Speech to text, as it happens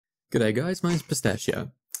G'day guys, my name's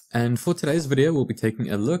Pistachio, and for today's video we'll be taking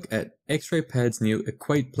a look at XRAYPAD's new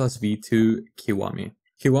Equate V2 Kiwami.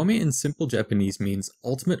 Kiwami in simple Japanese means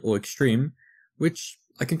ultimate or extreme, which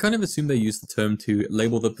I can kind of assume they use the term to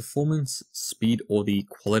label the performance, speed, or the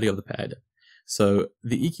quality of the pad. So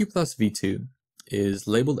the EQ V2 is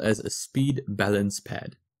labeled as a speed balance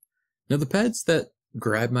pad. Now the pads that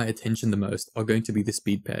grab my attention the most are going to be the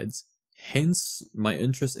speed pads, hence my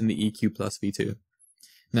interest in the EQ V2.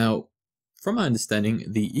 Now, from my understanding,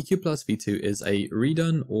 the EQ V2 is a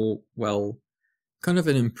redone or, well, kind of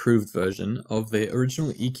an improved version of the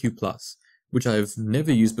original EQ+, which I've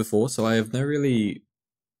never used before, so I have no really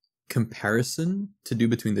comparison to do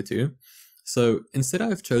between the two. So instead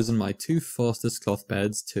I've chosen my two fastest cloth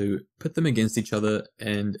pads to put them against each other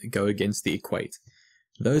and go against the Equate.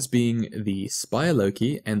 Those being the Spyre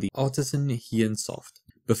Loque and the Artisan Heian Soft.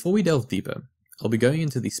 Before we delve deeper, I'll be going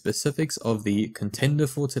into the specifics of the contender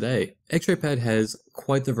for today. XRAYPAD has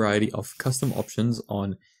quite the variety of custom options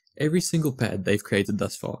on every single pad they've created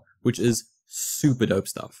thus far, which is super dope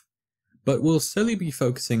stuff. But we'll solely be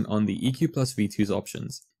focusing on the EQ V2's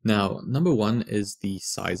options. Now, number one is the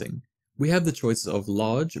sizing. We have the choices of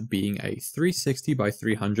large being a 360 by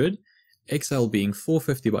 300, XL being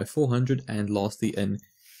 450 by 400, and lastly an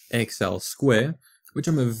XL square, which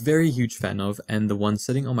I'm a very huge fan of, and the one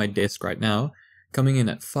sitting on my desk right now, coming in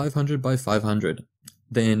at 500 by 500.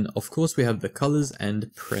 Then, of course, we have the colors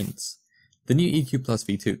and prints. The new EQ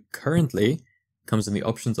V2 currently comes in the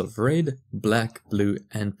options of red, black, blue,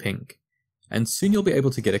 and pink. And soon you'll be able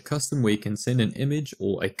to get a custom where you can send an image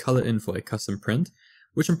or a color in for a custom print,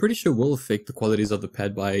 which I'm pretty sure will affect the qualities of the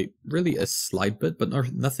pad by really a slight bit, but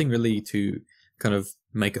nothing really to kind of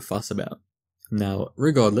make a fuss about. Now,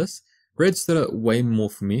 regardless, red stood out way more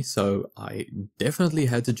for me, so I definitely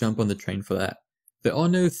had to jump on the train for that. There are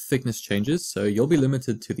no thickness changes, so you'll be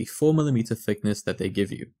limited to the 4mm thickness that they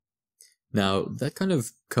give you. Now, that kind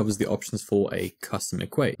of covers the options for a custom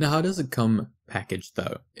Equate. Now, how does it come packaged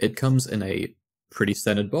though? It comes in a pretty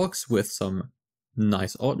standard box with some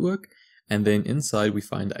nice artwork, and then inside we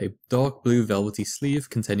find a dark blue velvety sleeve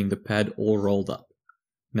containing the pad all rolled up.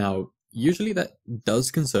 Now, usually that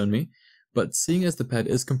does concern me, but seeing as the pad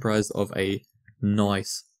is comprised of a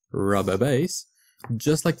nice rubber base,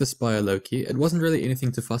 just like the Spyre Loque, it wasn't really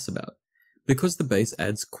anything to fuss about. Because the base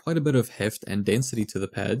adds quite a bit of heft and density to the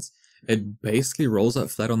pads, it basically rolls up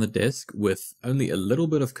flat on the desk with only a little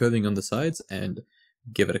bit of curving on the sides, and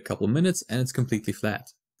give it a couple minutes and it's completely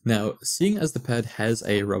flat. Now, seeing as the pad has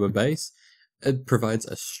a rubber base, it provides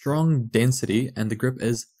a strong density and the grip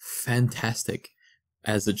is fantastic,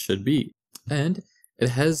 as it should be. And it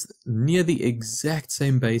has near the exact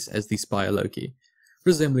same base as the Spyre Loque,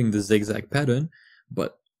 resembling the zigzag pattern,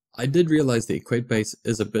 but I did realize the Equate base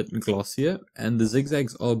is a bit glossier and the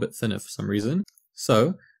zigzags are a bit thinner for some reason.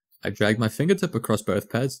 So I dragged my fingertip across both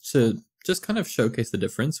pads to just kind of showcase the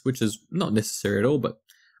difference, which is not necessary at all, but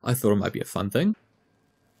I thought it might be a fun thing.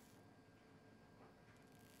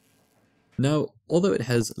 Now, although it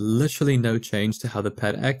has literally no change to how the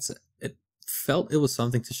pad acts, it felt it was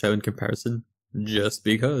something to show in comparison just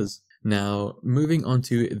because. Now, moving on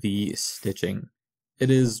to the stitching. It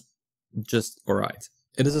is just alright.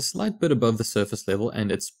 It is a slight bit above the surface level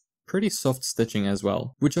and it's pretty soft stitching as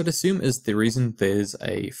well, which I'd assume is the reason there's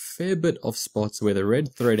a fair bit of spots where the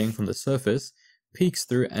red threading from the surface peeks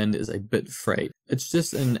through and is a bit frayed. It's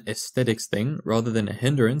just an aesthetics thing rather than a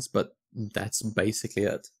hindrance, but that's basically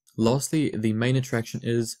it. Lastly, the main attraction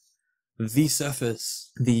is the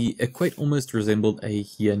surface. The Equate almost resembled a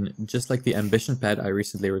Heian, just like the Ambition pad I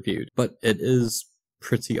recently reviewed, but it is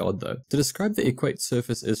pretty odd though. To describe the Equate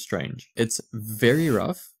surface is strange. It's very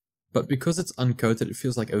rough, but because it's uncoated it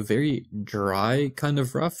feels like a very dry kind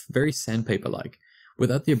of rough, very sandpaper-like,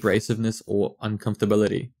 without the abrasiveness or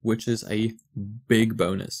uncomfortability, which is a big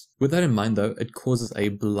bonus. With that in mind though, it causes a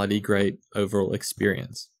bloody great overall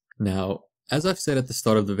experience. Now, as I've said at the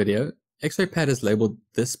start of the video, XRAYPAD has labeled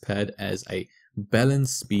this pad as a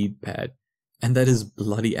balanced speed pad, and that is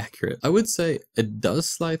bloody accurate. I would say it does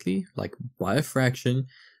slightly, like by a fraction,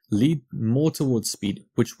 lead more towards speed,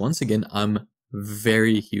 which once again I'm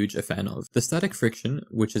very huge a fan of. The static friction,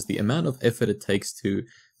 which is the amount of effort it takes to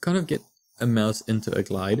kind of get a mouse into a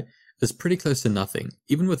glide, is pretty close to nothing,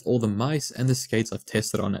 even with all the mice and the skates I've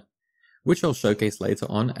tested on it, which I'll showcase later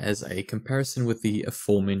on as a comparison with the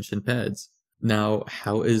aforementioned pads. Now,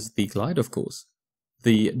 how is the glide, of course?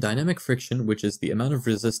 The dynamic friction, which is the amount of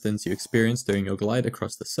resistance you experience during your glide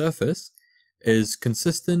across the surface, is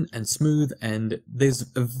consistent and smooth, and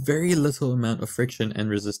there's a very little amount of friction and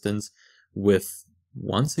resistance with,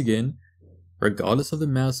 once again, regardless of the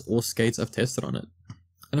mouse or skates I've tested on it.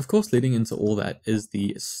 And of course, leading into all that is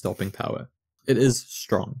the stopping power. It is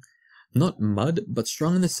strong. Not mud, but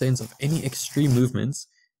strong in the sense of any extreme movements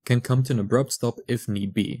can come to an abrupt stop if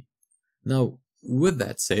need be. Now, with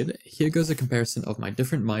that said, here goes a comparison of my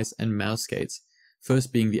different mice and mouse skates.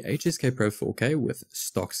 First being the HSK Pro 4K with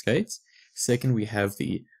stock skates. Second, we have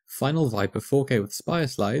the Final Viper 4K with Spyre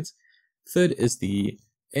slides. Third is the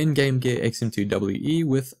Endgame Gear XM2WE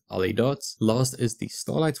with Ollie dots. Last is the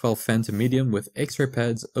Starlight 12 Phantom Medium with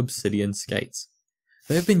XRAYPAD's Obsidian skates.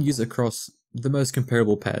 They have been used across the most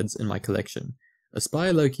comparable pads in my collection,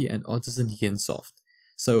 Spyre Loque and Artisan Heat Soft.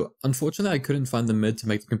 So unfortunately I couldn't find the mid to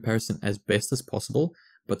make the comparison as best as possible,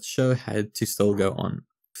 but the show had to still go on.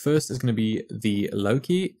 First is going to be the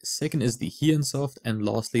Loque, second is the Heat Soft, and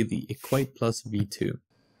lastly the Equate V2.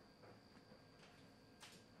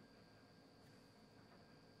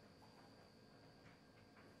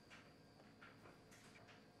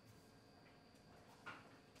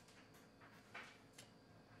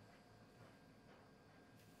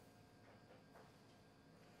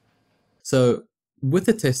 So, with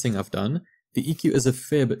the testing I've done, the EQ is a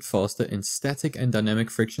fair bit faster in static and dynamic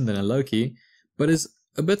friction than a Loque, but is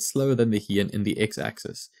a bit slower than the Heat in the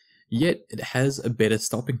x-axis, yet it has a better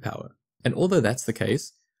stopping power. And although that's the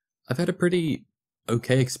case, I've had a pretty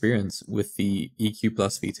okay experience with the EQ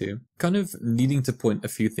Plus V2. Kind of needing to point a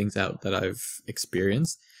few things out that I've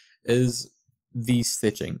experienced is the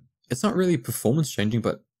stitching. It's not really performance changing,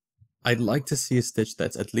 but I'd like to see a stitch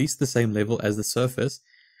that's at least the same level as the surface,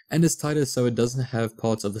 and is tighter so it doesn't have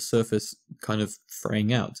parts of the surface kind of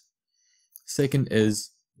fraying out. Second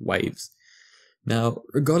is waves. Now,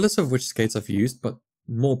 regardless of which skates I've used, but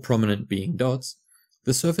more prominent being dots,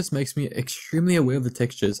 the surface makes me extremely aware of the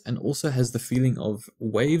textures and also has the feeling of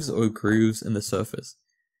waves or grooves in the surface.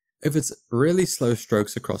 If it's really slow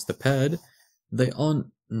strokes across the pad, they aren't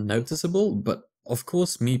noticeable, but of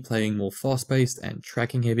course me playing more fast-paced and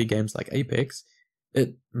tracking-heavy games like Apex,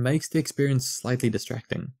 it makes the experience slightly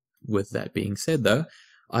distracting. With that being said though,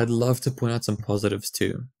 I'd love to point out some positives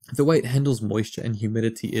too. The way it handles moisture and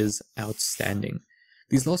humidity is outstanding.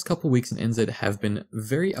 These last couple weeks in NZ have been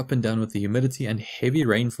very up and down with the humidity and heavy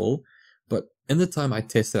rainfall, but in the time I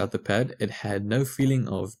tested out the pad, it had no feeling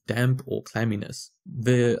of damp or clamminess.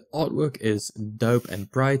 The artwork is dope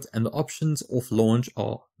and bright, and the options off launch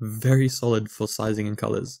are very solid for sizing and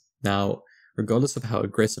colors. Now, regardless of how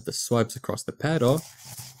aggressive the swipes across the pad are,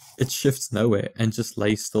 it shifts nowhere and just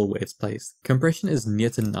lays still where it's placed. Compression is near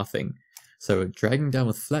to nothing, so dragging down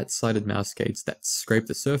with flat-sided mouse skates that scrape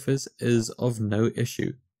the surface is of no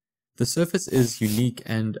issue. The surface is unique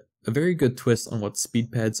and a very good twist on what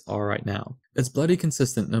speed pads are right now. It's bloody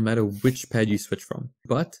consistent no matter which pad you switch from,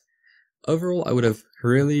 but overall I would have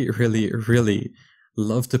really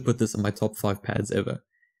loved to put this in my top 5 pads ever,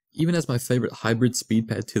 even as my favorite hybrid speed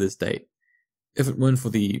pad to this date, if it weren't for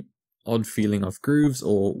the odd feeling of grooves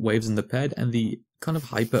or waves in the pad and the kind of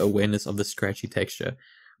hyper awareness of the scratchy texture.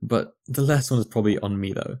 But the last one is probably on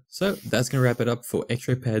me though. So that's going to wrap it up for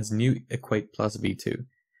XRAYPAD's new Equate V2.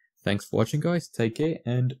 Thanks for watching guys, take care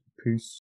and peace.